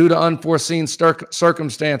 Due to unforeseen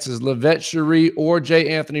circumstances, Lavette Cherie or J.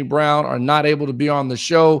 Anthony Brown are not able to be on the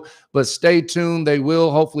show, but stay tuned. They will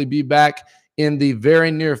hopefully be back in the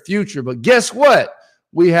very near future. But guess what?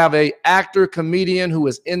 We have an actor, comedian who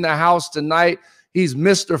is in the house tonight. He's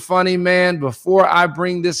Mr. Funny Man. Before I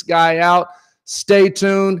bring this guy out, stay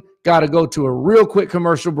tuned. Got to go to a real quick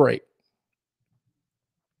commercial break.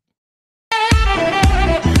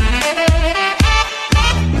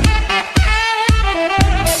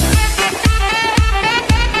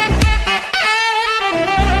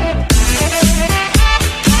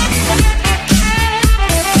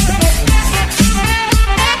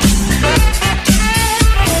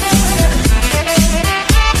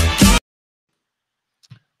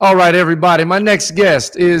 All right, everybody. My next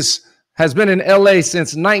guest has been in LA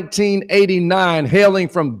since 1989, hailing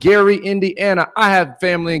from Gary, Indiana. I have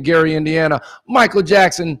family in Gary, Indiana. Michael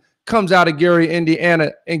Jackson comes out of Gary, Indiana.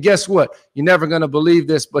 And guess what? You're never going to believe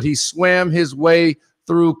this, but he swam his way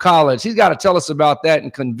through college. He's got to tell us about that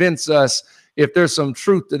and convince us if there's some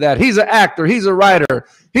truth to that. He's an actor. He's a writer.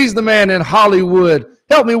 He's the man in Hollywood.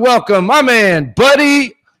 Help me welcome my man,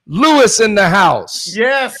 Buddy Lewis, in the house.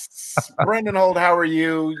 Yes. Brandon Holt, how are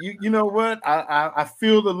you? You know what? I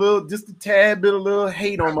feel just a tad bit, a little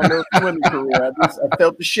hate on my little swimming career. I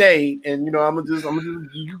felt the shade, and you know, I'm gonna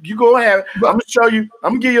you go ahead. I'm gonna show you.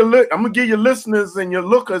 I'm gonna give you a look. I'm gonna give your listeners and your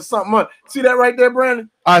lookers something. See that right there, Brandon?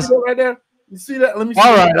 See that right there? You see that? Let me see.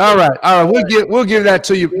 All right. We'll give that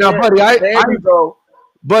to you. Now, buddy,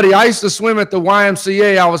 Buddy, I used to swim at the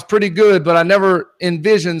YMCA. I was pretty good, but I never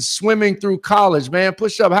envisioned swimming through college, man.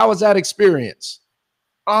 Push up. How was that experience?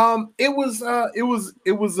 It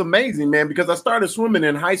was amazing, man, because I started swimming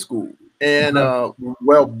in high school, and well,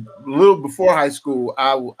 a little before high school,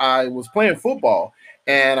 I was playing football,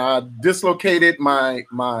 and I dislocated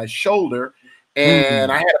my shoulder, and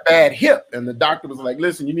I had a bad hip, and the doctor was like,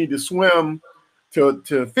 "Listen, you need to swim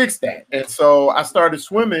to fix that." And so I started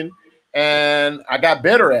swimming, and I got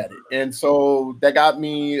better at it, and so that got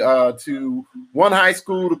me to one high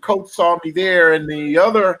school. The coach saw me there, and the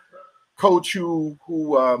other coach who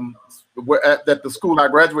at the school I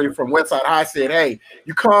graduated from, Westside High, said, "Hey,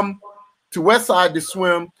 you come to Westside to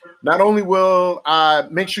swim. Not only will I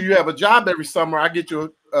make sure you have a job every summer, I get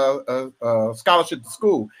you a scholarship to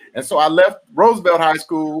school." And so I left Roosevelt High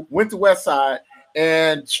School, went to Westside,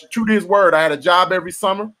 and true to his word, I had a job every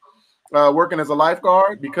summer working as a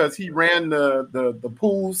lifeguard because he ran the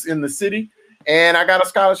pools in the city, and I got a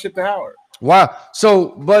scholarship to Howard. Wow. So,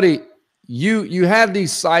 buddy, you had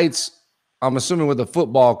these sites, I'm assuming with a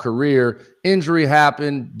football career, injury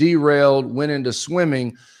happened, derailed, went into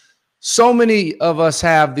swimming. So many of us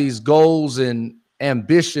have these goals and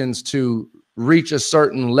ambitions to reach a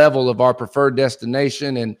certain level of our preferred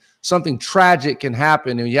destination, and something tragic can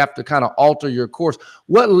happen and you have to kind of alter your course.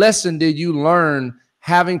 What lesson did you learn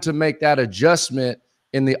having to make that adjustment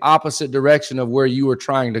in the opposite direction of where you were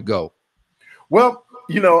trying to go? Well,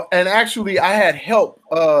 you know, and actually I had help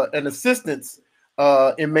and assistance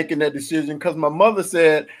in making that decision, because my mother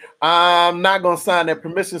said, "I'm not going to sign that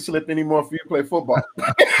permission slip anymore for you to play football."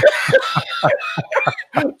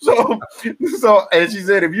 so, and she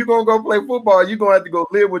said, "If you're going to go play football, you're going to have to go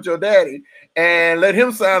live with your daddy and let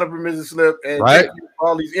him sign a permission slip and take you for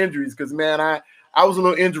all these injuries." Because, man, I was a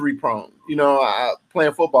little injury prone, you know,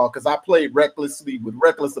 playing football, because I played recklessly with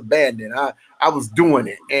reckless abandon. I was doing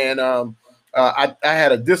it. And I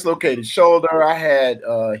had a dislocated shoulder. I had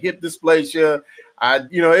hip dysplasia.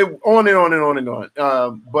 It on and on and on and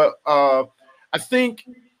on. But I think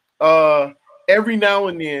every now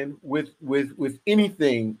and then with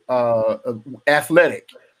anything athletic,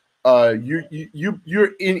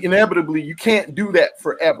 you're inevitably, you can't do that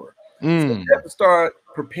forever. So you have to start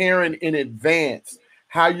preparing in advance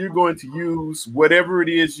how you're going to use whatever it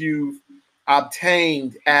is you've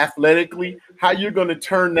obtained athletically, how you're going to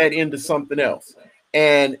turn that into something else.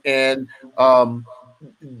 And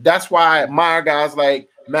that's why I admire guys like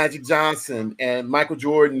Magic Johnson and Michael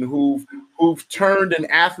Jordan who've turned an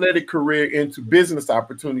athletic career into business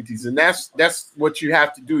opportunities. And that's what you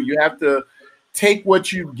have to do. You have to take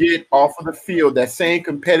what you get off of the field, that same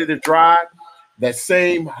competitive drive, that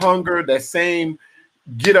same hunger, that same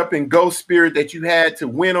get up and go spirit that you had to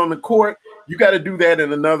win on the court. You got to do that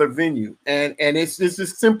in another venue. And it's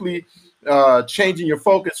just simply changing your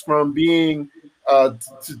focus from being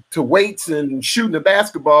to weights and shooting a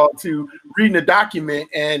basketball to reading a document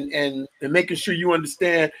and making sure you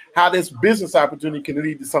understand how this business opportunity can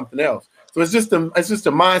lead to something else. So it's just a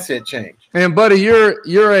mindset change. And buddy,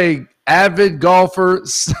 you're a avid golfer.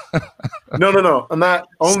 No. I'm not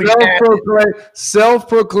only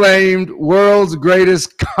self-proclaimed world's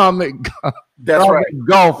greatest comic golfer.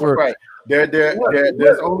 That's right.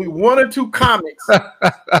 There's only one or two comics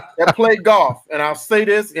that play golf, and I'll say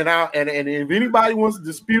this, and if anybody wants to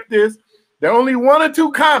dispute this, there are only one or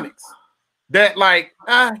two comics that I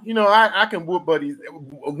can whoop buddies.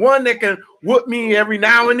 One that can whoop me every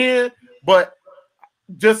now and then, but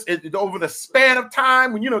just over the span of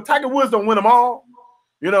time, when Tiger Woods don't win them all,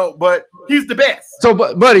 but he's the best. So,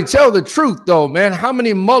 buddy, tell the truth though, man. How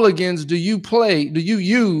many mulligans do you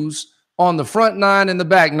use on the front nine and the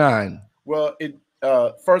back nine? Well,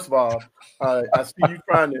 first of all, I see you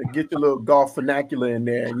trying to get the little golf vernacular in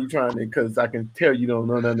there, and you trying to, because I can tell you don't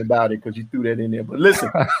know nothing about it because you threw that in there. But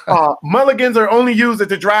listen, mulligans are only used at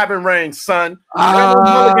the driving range, son.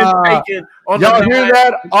 Mulligans taken on y'all hear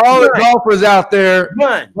that? All the golfers out there,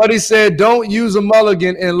 Buddy said, don't use a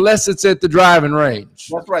mulligan unless it's at the driving range.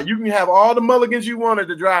 That's right. You can have all the mulligans you want at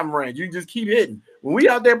the driving range. You just keep hitting. When we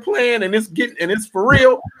out there playing and it's for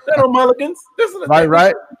real, there are no mulligans. This is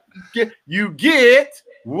right. You get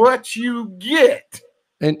what you get.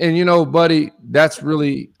 And buddy, that's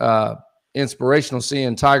really inspirational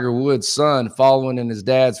seeing Tiger Woods' son following in his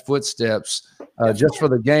dad's footsteps just for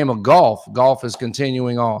the game of golf. Golf is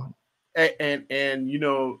continuing on. And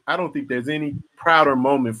I don't think there's any prouder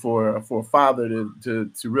moment for a father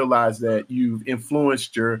to realize that you've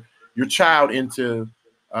influenced your child into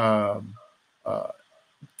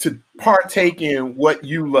to partake in what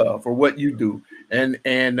you love or what you do. And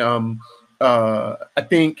I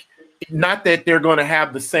think not that they're going to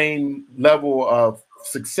have the same level of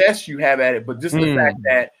success you have at it, but just the fact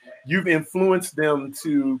that you've influenced them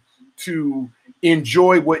to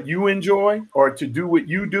enjoy what you enjoy or to do what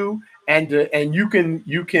you do, and you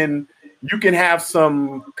can have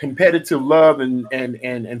some competitive love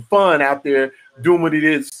and fun out there doing what it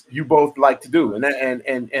is you both like to do. And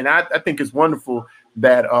I think it's wonderful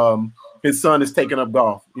that his son is taking up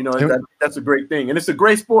golf. That's a great thing, and it's a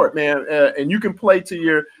great sport, man. And you can play till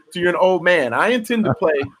you're an old man. I intend to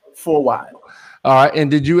play for a while. All right. And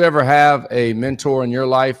did you ever have a mentor in your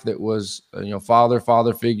life that was, father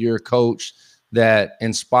figure, coach that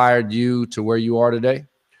inspired you to where you are today?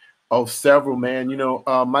 Oh, several, man.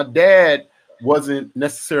 My dad wasn't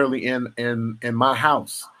necessarily in my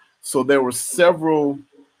house, so there were several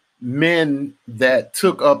men that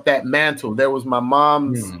took up that mantle. There was my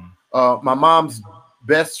mom's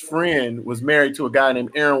best friend was married to a guy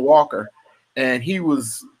named Aaron Walker, and he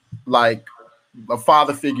was like a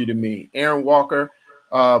father figure to me. Aaron Walker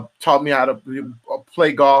taught me how to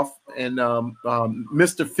play golf, and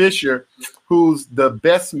Mr. Fisher, who's the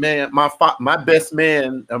best man, my best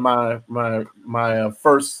man, my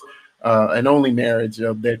first and only marriage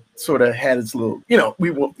that sort of had its little, he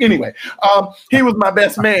was my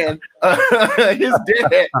best man. His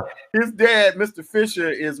dad, Mr. Fisher,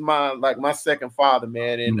 is my second father,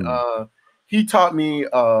 man, and he taught me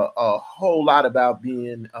a whole lot about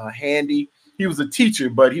being handy. He was a teacher,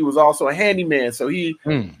 but he was also a handyman. So he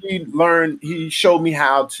showed me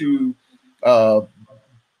how to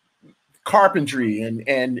carpentry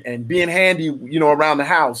and being handy, around the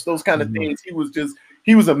house, those kind of things.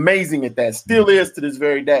 He was amazing at that, still is to this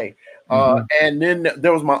very day. And then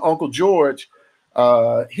there was my Uncle George.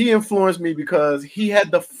 He influenced me because he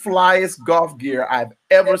had the flyest golf gear I've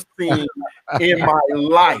ever seen in my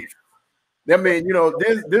life. I mean,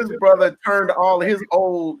 this brother turned all his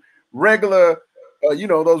old regular,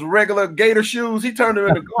 those regular gator shoes, he turned them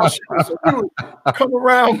into golf shoes. So he would come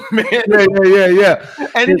around, man. Yeah.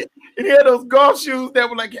 And he had those golf shoes that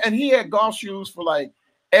were and he had golf shoes for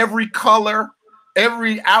every color,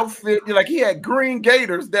 every outfit. He had green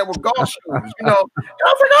gators that were golf shoes, And I was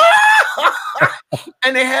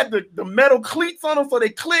and they had the metal cleats on them so they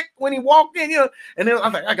clicked when he walked in, And then I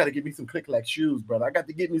was like, I got to get me some click-clack shoes, brother. I got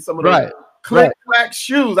to get me some of those click-clack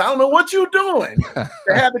shoes. I don't know what you're doing.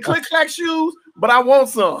 They have the click-clack shoes, but I want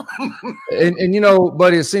some. and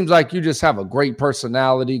buddy, it seems like you just have a great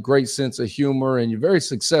personality, great sense of humor, and you're very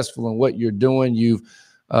successful in what you're doing. You've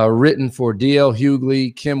written for D.L.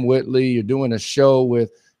 Hughley, Kim Whitley. You're doing a show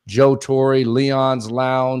with Joe Torre, Leon's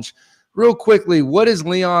Lounge. Real quickly, what is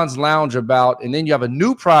Leon's Lounge about? And then you have a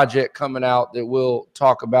new project coming out that we'll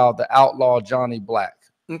talk about, The Outlaw Johnny Black.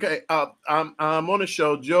 Okay, I'm on a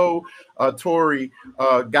show. Joe Torre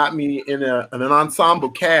got me in an ensemble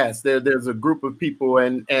cast. There's a group of people,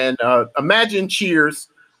 and imagine Cheers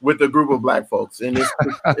with a group of black folks, and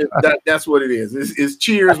that's what it is. It's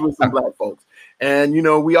cheers with some black folks, and you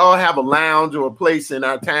know, we all have a lounge or a place in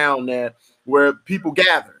our town where people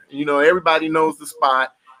gather. You know, everybody knows the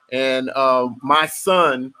spot, and my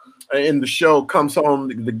son in the show comes home.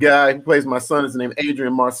 The guy who plays my son is named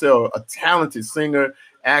Adrian Marcel, a talented singer,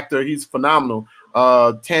 actor. He's phenomenal.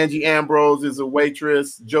 Tangi Ambrose is a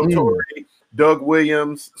waitress. Joe Torre, Doug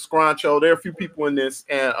Williams, Scroncho. There are a few people in this,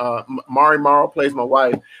 and Mari Morrow plays my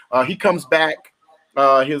wife. He comes back.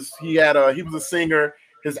 He was a singer.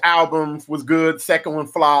 His album was good. Second one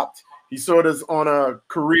flopped. He sort of on a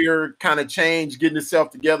career kind of change, getting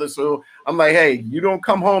himself together. So I'm like, hey, you don't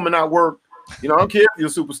come home and not work. You know, I don't care if you're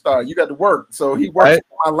a superstar. You got to work. So he works in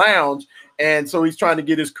my lounge, and so he's trying to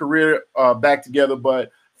get his career back together,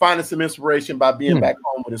 but finding some inspiration by being back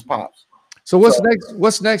home with his pops. So next?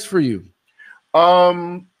 What's next for you?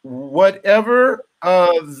 Whatever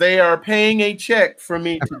they are paying a check for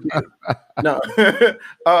me to do. No,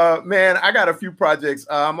 man, I got a few projects.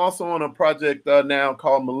 I'm also on a project now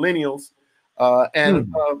called Millennials,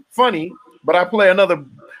 and funny, but I play another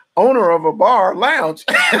owner of a bar lounge.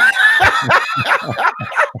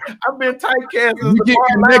 I've been typecast. You get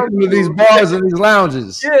connected with these bars and these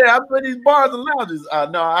lounges. Yeah, I play these bars and lounges.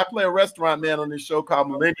 No, I play a restaurant man on this show called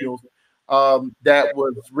Millennials. That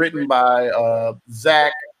was written by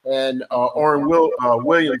Zach and Orrin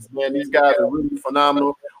Williams. Man, these guys are really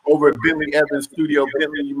phenomenal. Over at Bentley Evans Studio.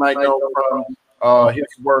 Bentley, you might know from his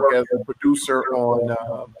work as a producer on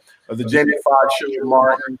the Jamie Foxx show,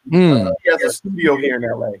 Martin. He has a studio here in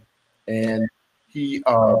LA, and he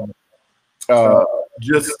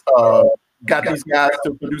just got these guys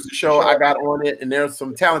to produce the show. I got on it, and there's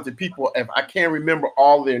some talented people. If I can't remember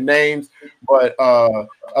all their names, but a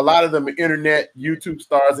lot of them are internet YouTube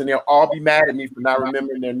stars, and they'll all be mad at me for not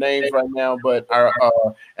remembering their names right now. But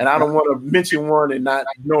and I don't want to mention one and not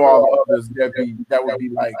know all the others. That would be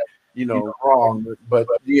like, you know, wrong. But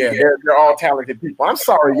yeah, they're all talented people. I'm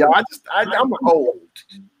sorry, y'all. I'm old.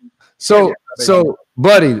 So,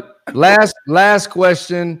 buddy, last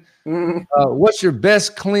question. What's your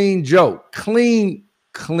best clean joke? Clean,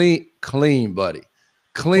 buddy.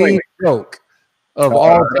 Clean joke of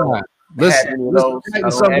all time. Listen,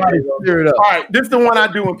 somebody clear it up. All right, this is the one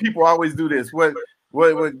I do when people always do this. What?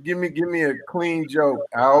 Give me a clean joke.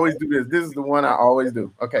 I always do this. This is the one I always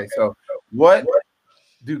do. Okay, so what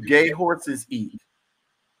do gay horses eat?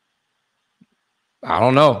 I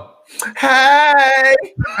don't know. Hey.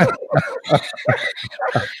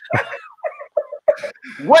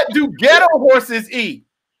 What do ghetto horses eat?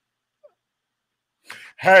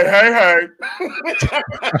 Hey. I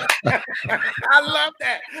love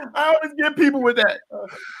that. I always get people with that.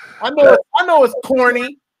 I know it's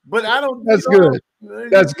corny, but I don't. That's good.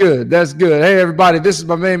 That's good. That's good. Hey, everybody, this is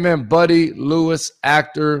my main man, Buddy Lewis,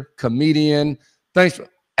 actor, comedian. Thanks for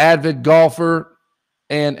avid golfer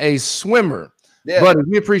and a swimmer. Yeah. Buddy,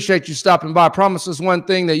 we appreciate you stopping by. Promise us one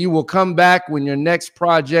thing, that you will come back when your next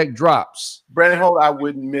project drops. Brandon Holt, I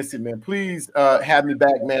wouldn't miss it, man. Please have me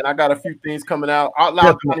back, man. I got a few things coming out. Out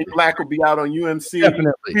Loud Johnny Black will be out on UMC.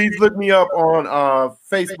 Definitely. Please look me up on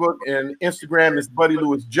Facebook and Instagram. It's Buddy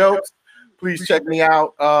Lewis Jokes. Please check me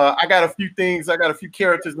out. I got a few things. I got a few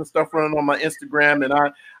characters and stuff running on my Instagram, and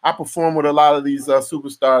I perform with a lot of these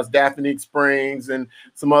superstars, Daphne Springs, and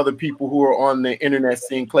some other people who are on the internet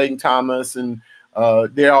scene, Clayton Thomas, and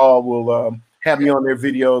they all will have me on their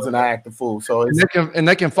videos, and I act a fool. So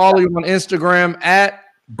they can follow you on Instagram at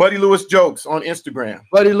Buddy Lewis Jokes on Instagram.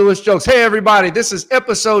 Buddy Lewis Jokes. Hey, everybody, this is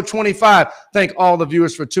episode 25. Thank all the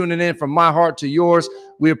viewers for tuning in. From my heart to yours,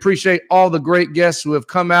 we appreciate all the great guests who have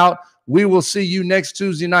come out. We will see you next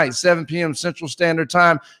Tuesday night, 7 p.m. Central Standard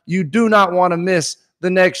Time. You do not want to miss the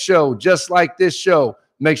next show, just like this show.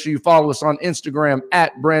 Make sure you follow us on Instagram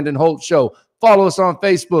at Brandon Holt Show. Follow us on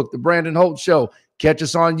Facebook, The Brandon Holt Show. Catch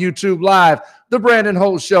us on YouTube Live, The Brandon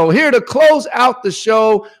Holt Show. Here to close out the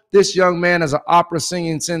show, this young man is an opera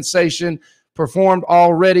singing sensation, performed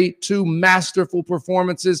already 2 masterful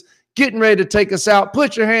performances, getting ready to take us out.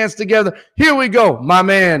 Put your hands together. Here we go, my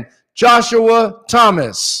man, Joshua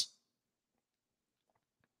Thomas.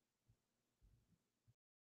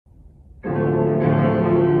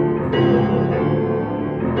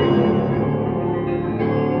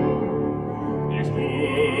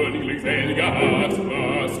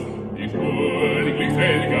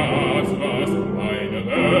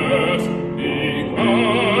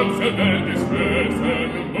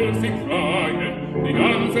 Die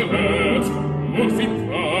ganze Welt muss sie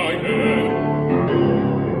freien.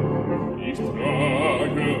 Ich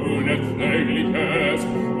trage Unerträgliches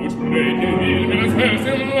und spreche will mir das Herz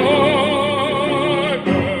im Leibe.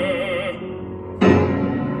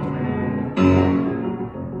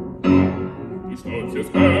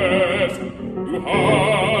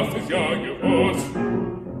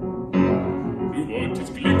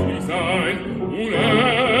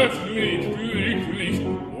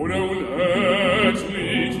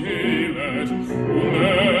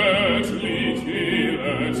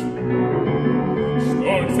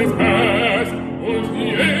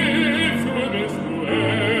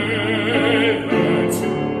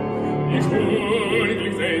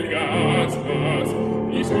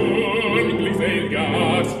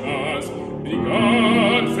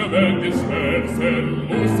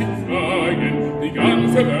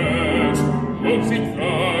 si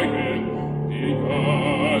fa